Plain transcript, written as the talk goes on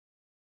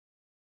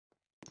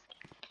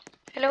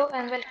Hello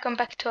and welcome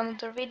back to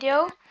another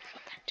video.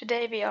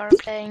 Today we are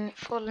playing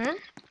Fallen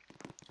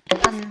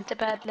on the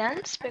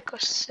Badlands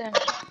because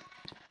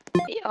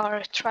we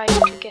are trying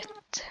to get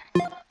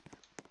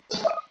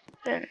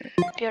the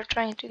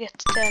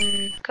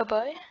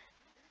cowboy.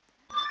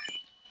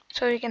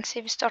 So you can see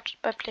we started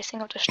by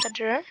placing out a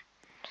sledger,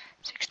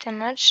 6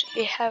 damage.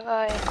 We have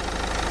a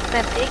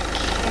medic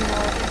in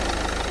our inventory.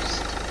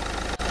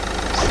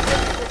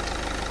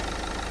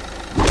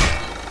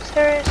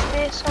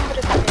 Seriously,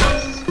 somebody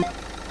please.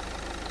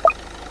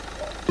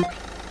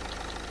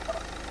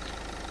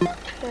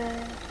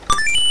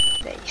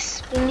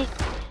 Place.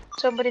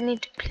 Somebody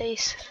need to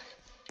place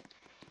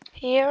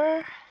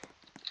here.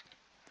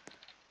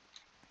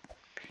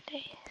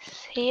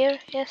 Place here,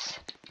 yes.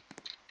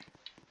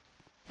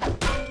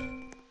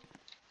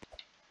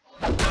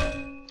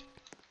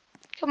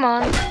 Come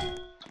on.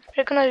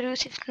 We're gonna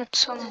lose if not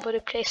somebody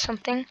plays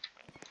something.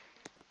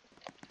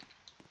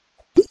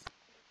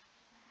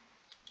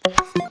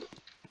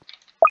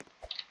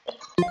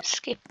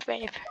 Skip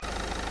wave.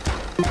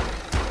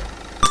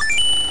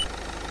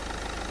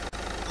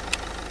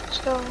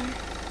 So we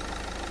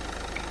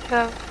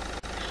have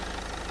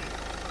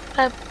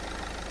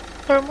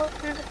abnormal,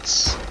 and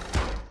that's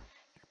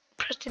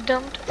pretty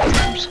dumb to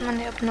have so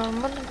many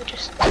abnormal, and we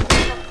just have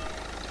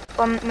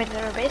one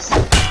military base.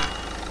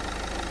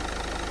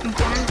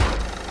 One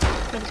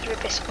military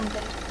base on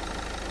the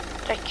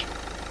like.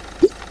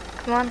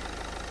 Come on.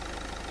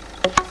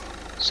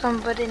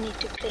 Somebody need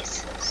to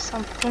place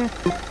something.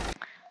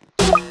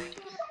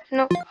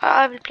 No,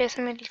 I will place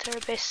a military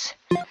base.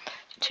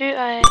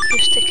 I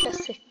use the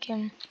classic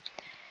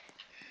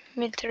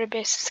military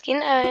base skin,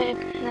 and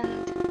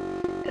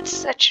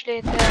that's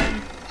actually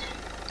the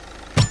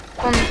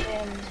only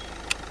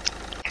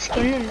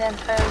skin in the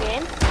entire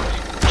game.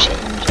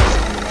 Changes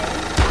the name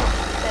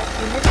of the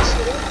unit.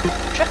 See,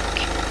 truck.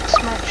 It's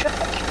my truck.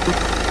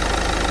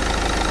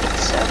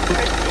 It's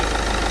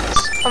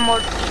a more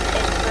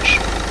detailed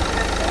version of the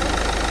regular.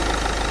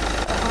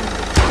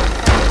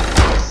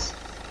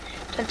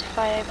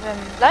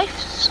 25 life,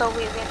 so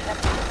we will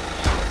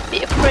be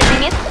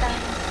upgrading it,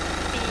 and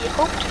we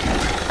hope to do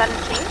the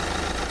balancing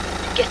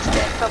to get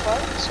the cover.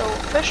 So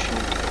first we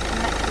need to get the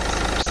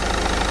mechanisms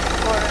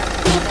for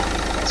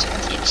as you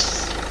can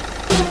see,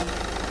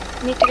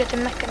 we need to get the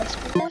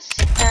mechanisms,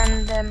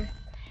 and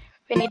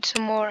we need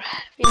some more.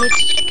 We need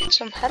to get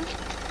some health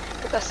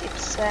because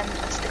it's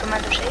as the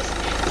commander says,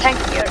 tank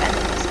your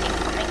enemies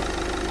incoming.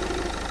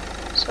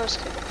 So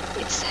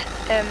it's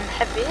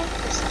heavy.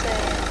 It's the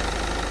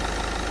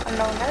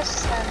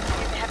unknownness, and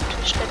we have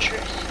two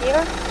sledgers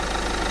here.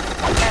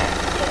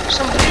 Yeah,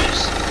 somebody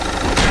just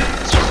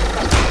it's just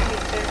about to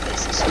meet their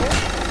bases here.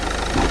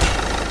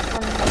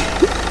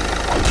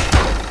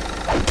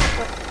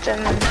 But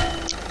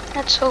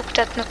let's hope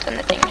that not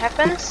anything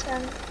happens.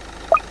 And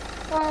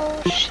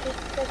oh shit,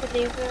 I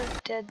believe we're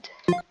dead.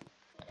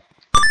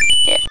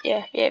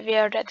 Yeah, we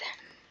are dead.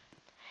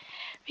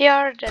 We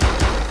are dead.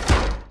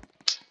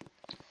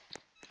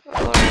 Or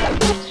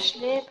not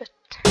actually, but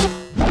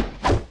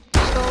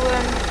so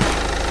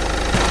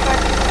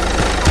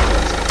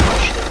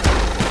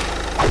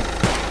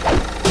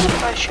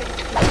if I should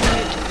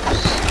continue to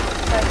use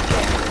like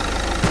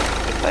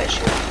if I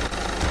should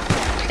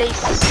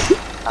place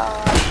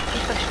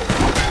if I should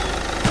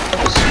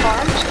use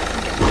farm so I can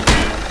get more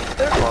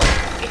quicker, or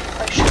if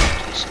I should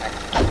use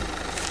medic.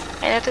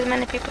 I know that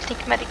many people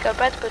think medic are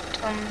bad, but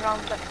on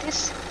round like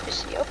this, you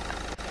see up,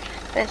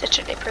 then it's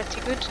actually pretty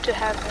good to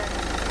have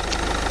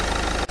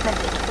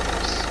medic,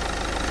 because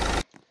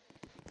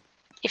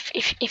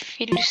if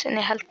we lose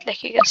any health,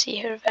 like you can see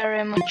here,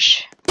 very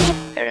much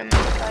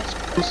guys,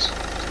 because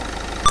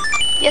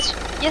yes,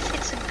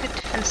 it's a good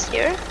defense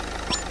here.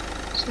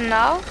 So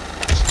now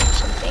let's do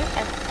something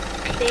and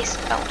place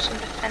down some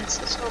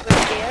defenses over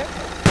here.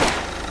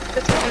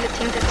 That's the only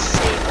thing that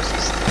saves us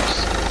is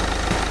those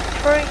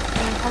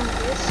freaking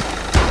zombies.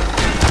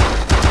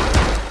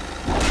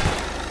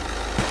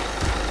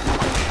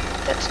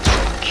 That's the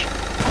trick.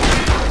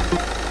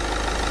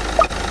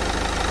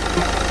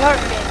 We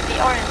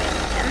are in wave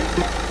 10,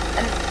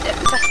 and the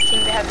best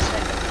thing we have is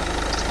like a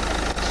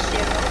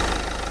 0.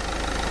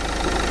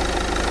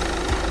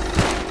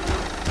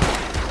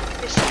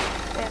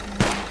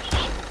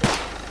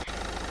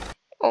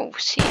 Oh,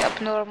 see,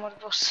 abnormal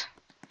was.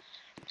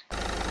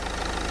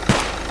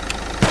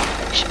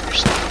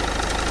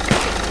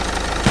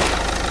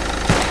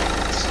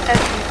 It's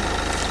admin.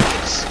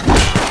 It's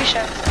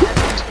official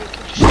admin, so you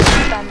can just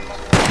stand on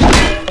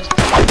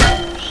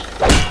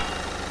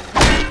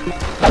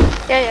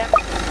yeah.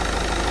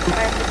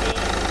 Finally,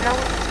 now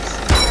it's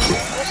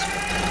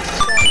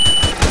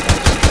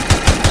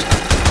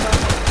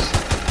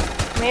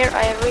here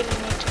I really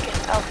need to get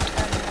out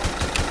and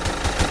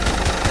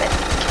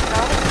medic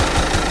now.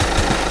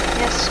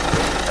 Yes,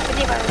 I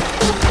believe I will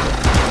get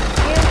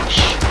here.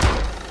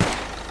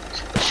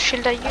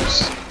 Should I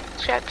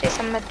place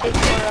a medic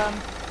or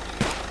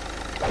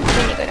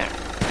minigunner?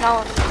 Now I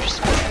will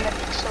just place a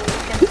medic so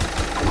you can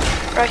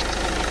right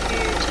if you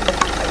think I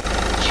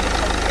should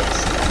have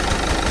placed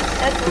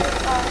instead.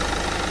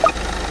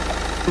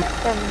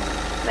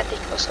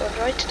 Medic was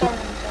alright down in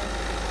the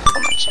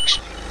comment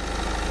section.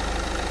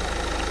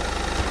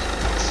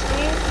 Let's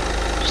see.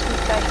 Just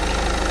need like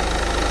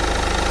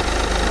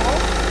more.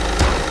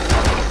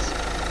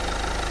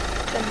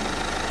 $10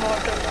 more.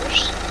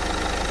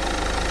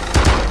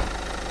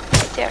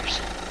 There's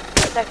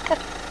like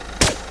that.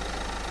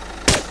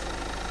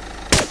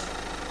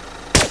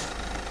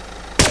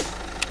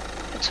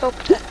 Let's hope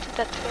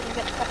that will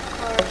get back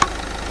our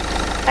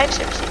lives.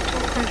 You see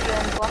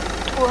 201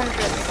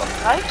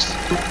 lives,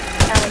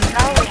 and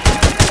now we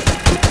have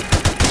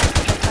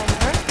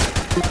timer.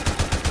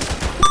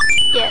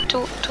 Yeah,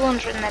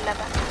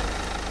 211.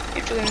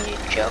 You're doing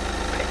your job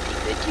pretty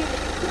good, you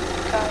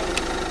little guy.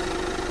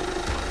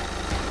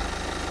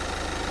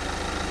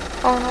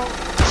 Oh no,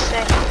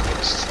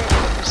 it's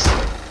saves.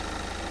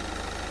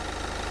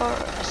 Or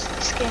as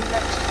this game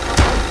likes to call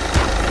them,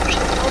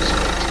 should also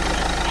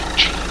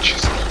actually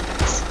just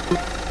demons.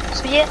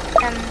 So yeah,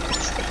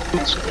 that's the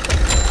hints we got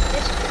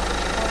this.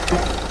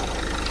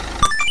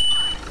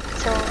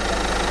 So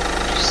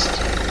just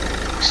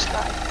looks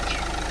like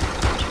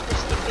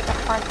let's see if we can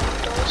find one of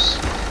those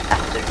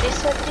after this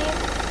I think.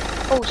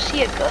 Oh,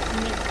 see I got a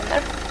new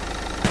gunner.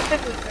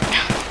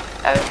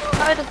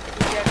 I don't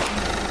believe you're going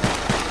to do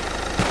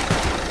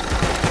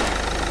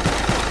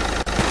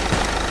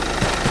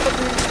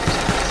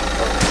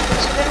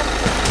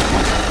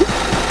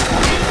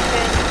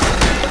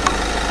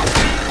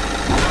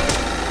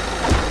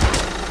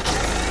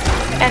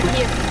and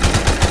here,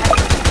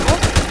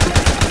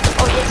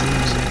 oh yes,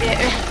 we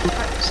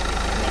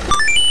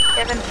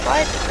haven't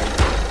tried it, but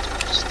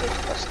still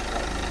was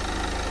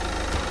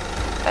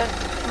like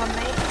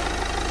money.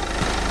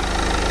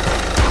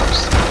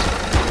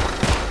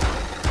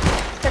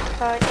 That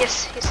guy, yes,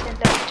 he's in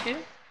level 2,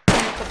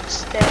 and what's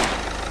the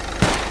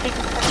big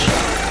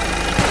pressure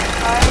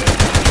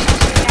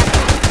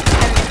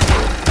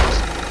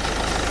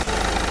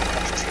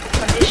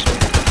condition,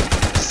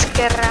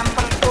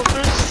 scramble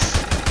bubbles.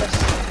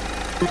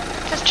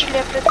 That's really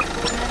a pretty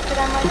cool to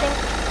them, I think.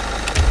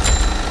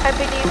 I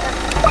believe that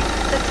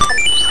helps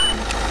them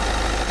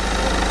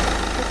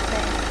with the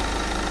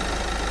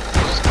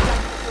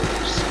scramble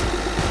bubbles.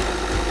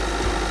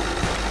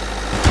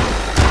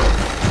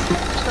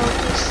 So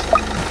this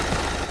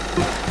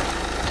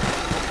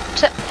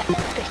it's an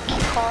epic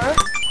car.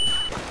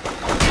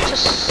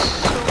 Just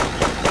so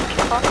epic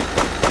car.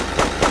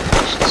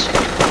 I should check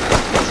it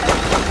inside.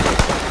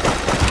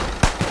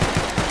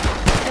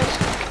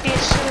 We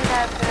soon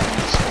have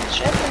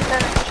ship, and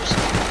then just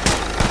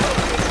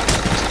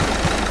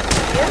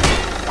here.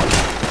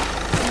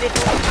 And we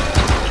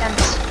can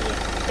see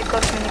the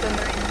gold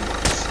minigunner in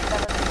this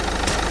level.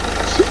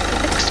 Because it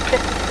looks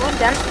pretty cool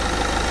then.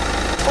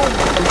 Oh,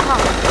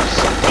 wow,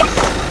 so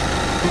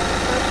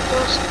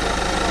this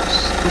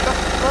drop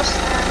was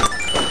and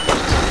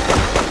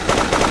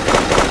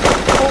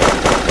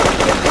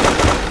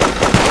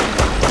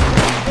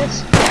this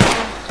 3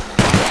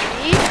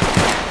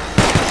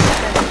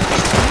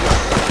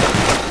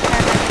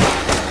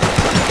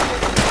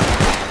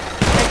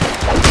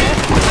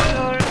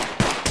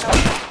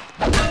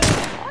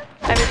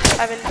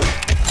 I will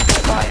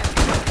buy it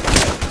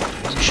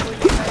to show you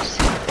guys.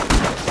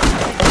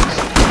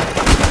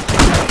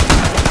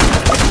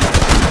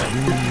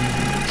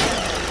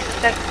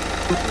 That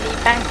the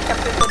bank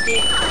everybody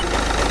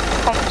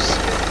comes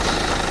here.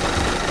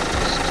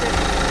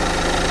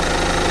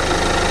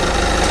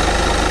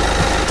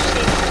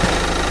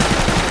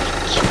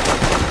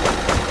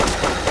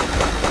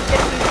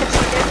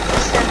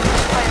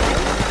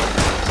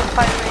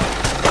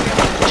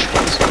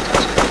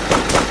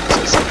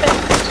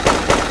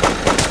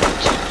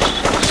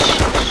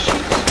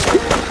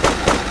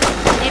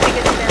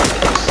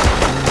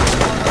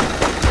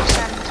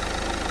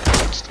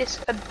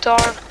 A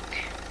dark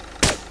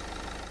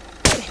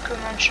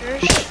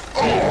necromancers.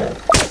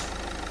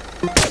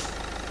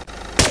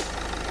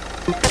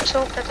 Let's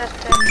hope that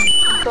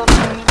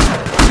golden meter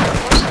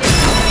was it.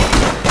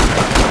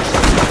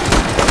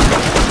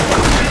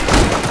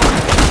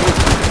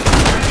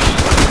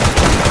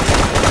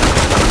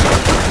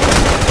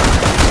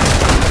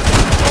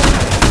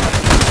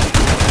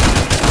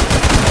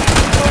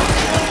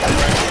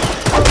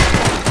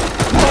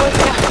 Oh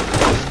yeah,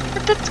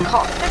 but that's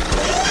called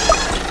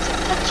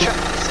that's true.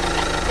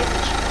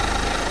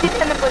 Did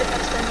anybody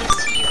else than you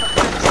see you have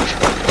done such a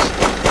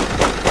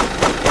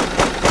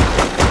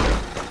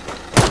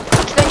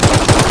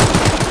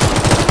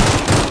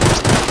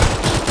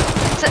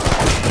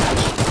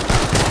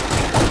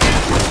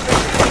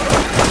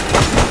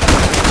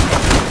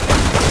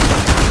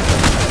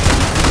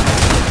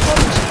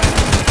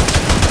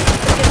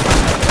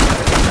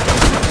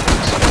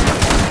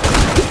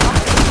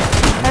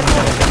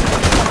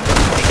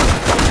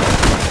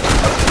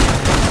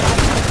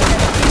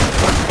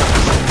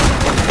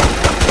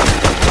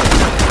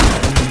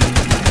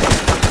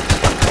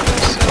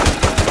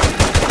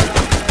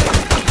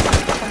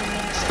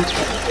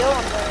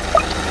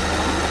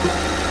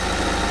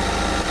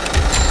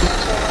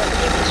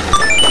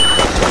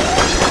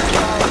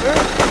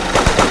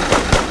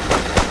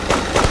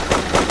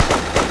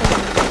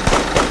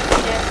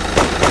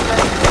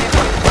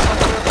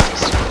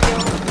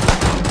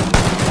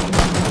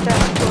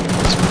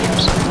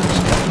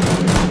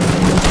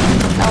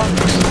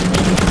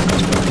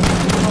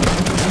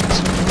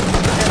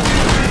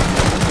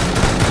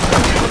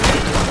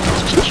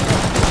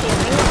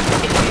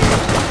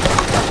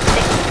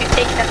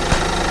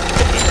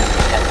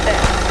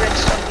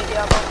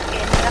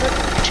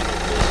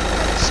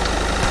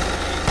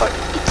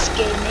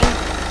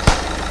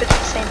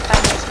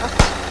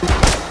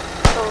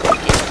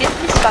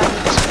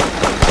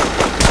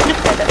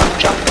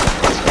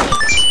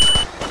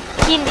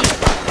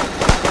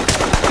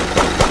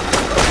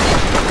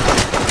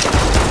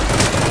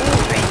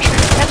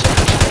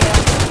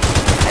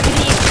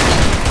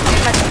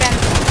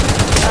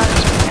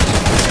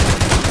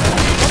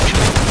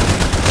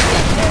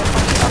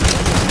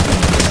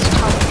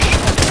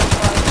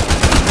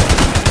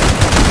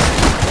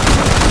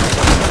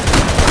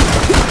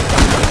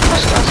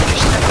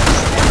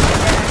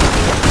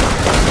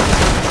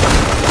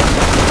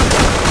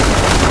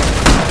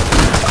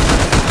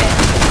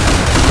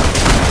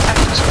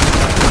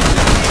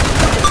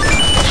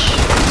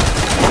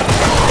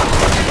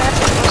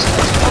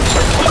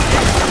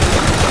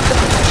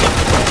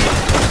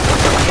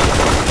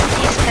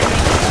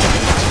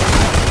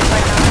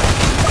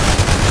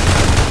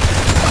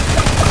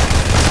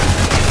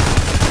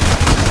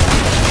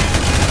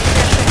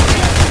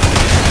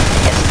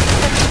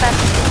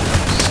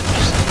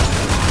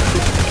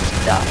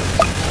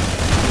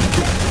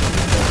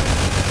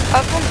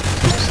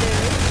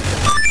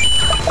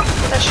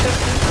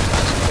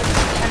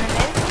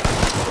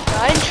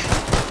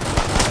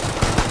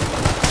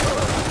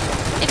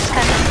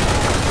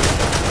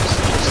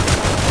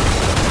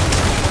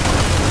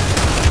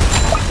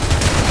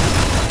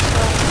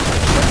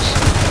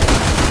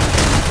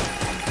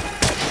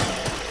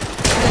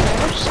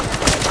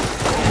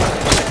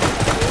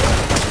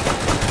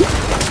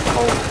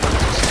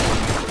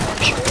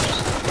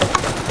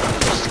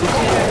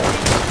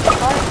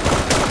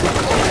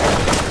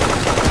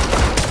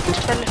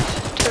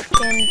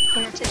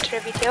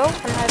video, and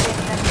I will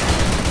then.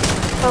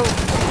 Oh,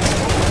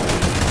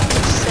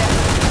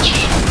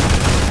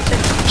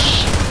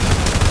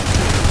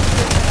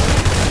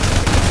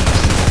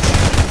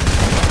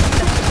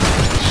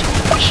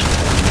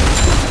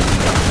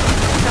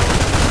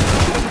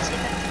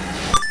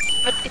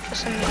 but it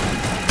was a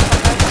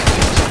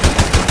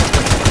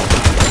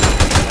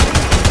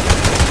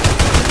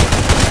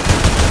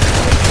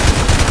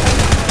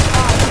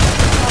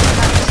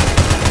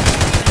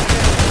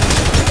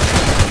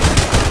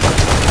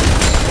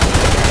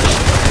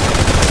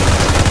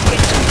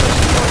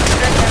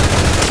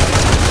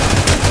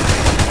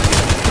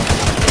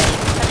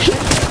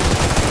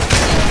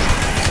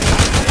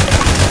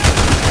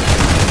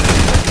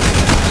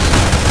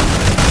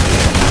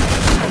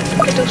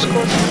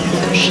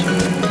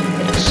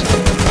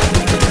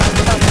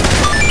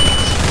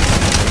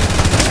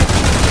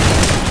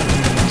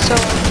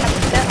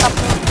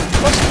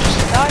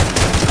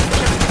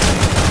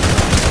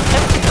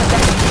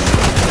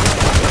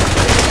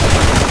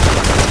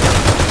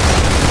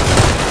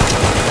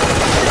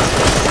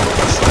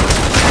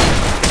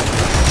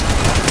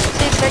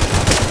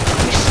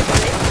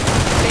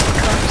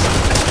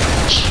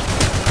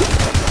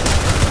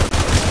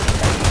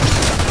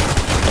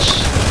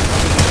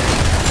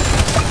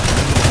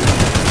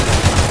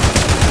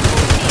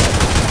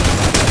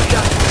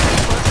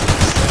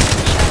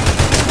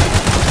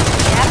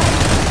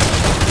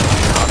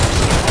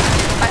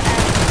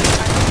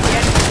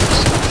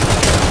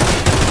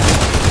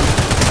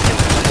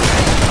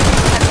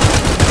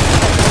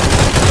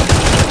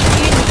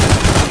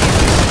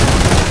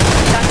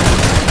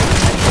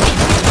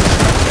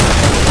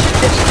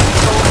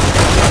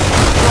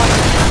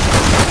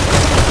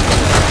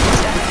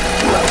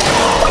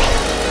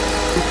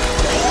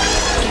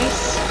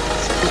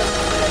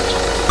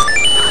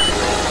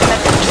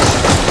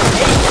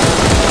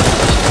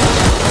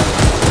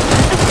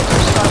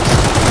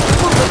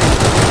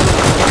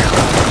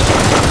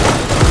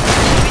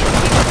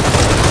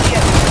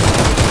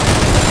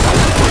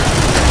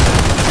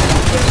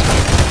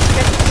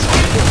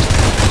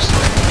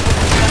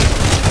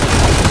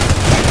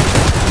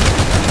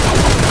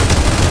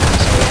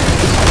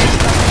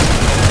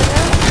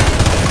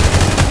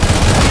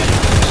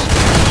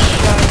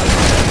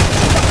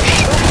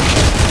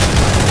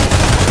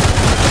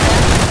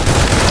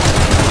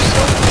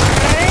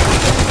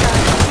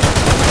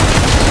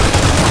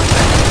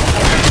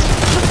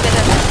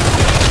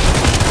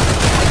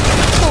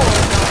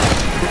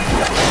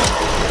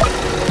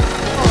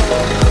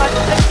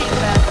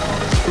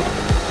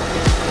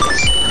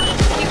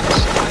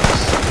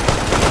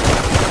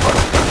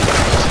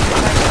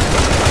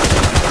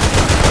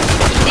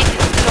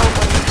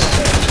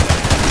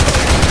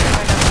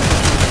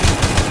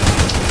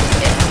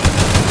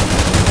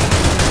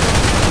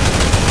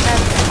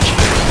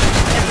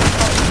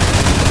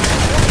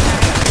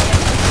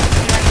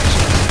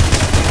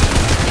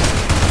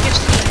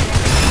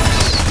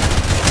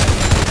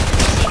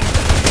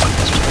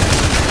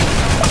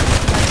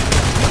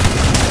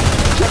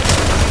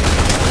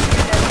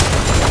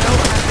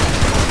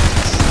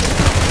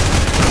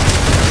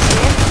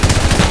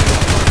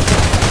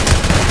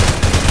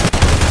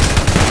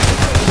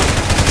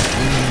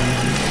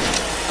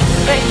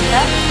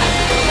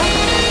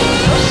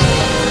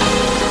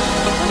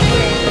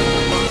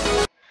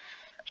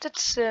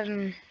that's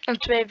on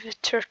wave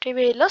 30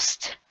 we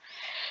lost,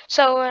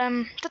 so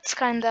that's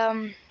kind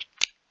of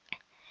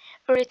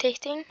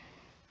irritating.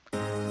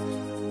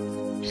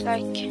 It's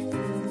like,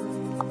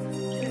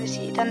 let me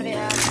see, then we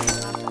have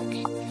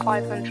like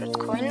 500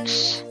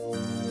 coins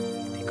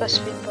because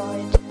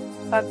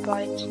I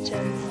bought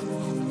the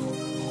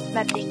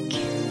medic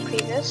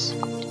previous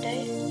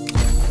today.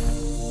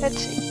 Let's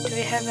see, do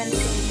we have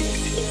anything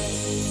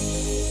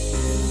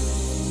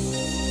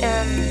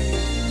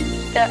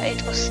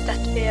it was that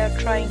we are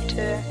trying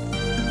to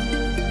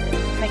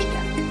make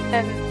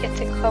them get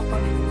a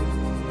copper.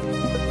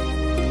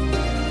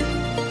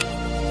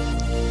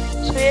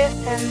 So yeah,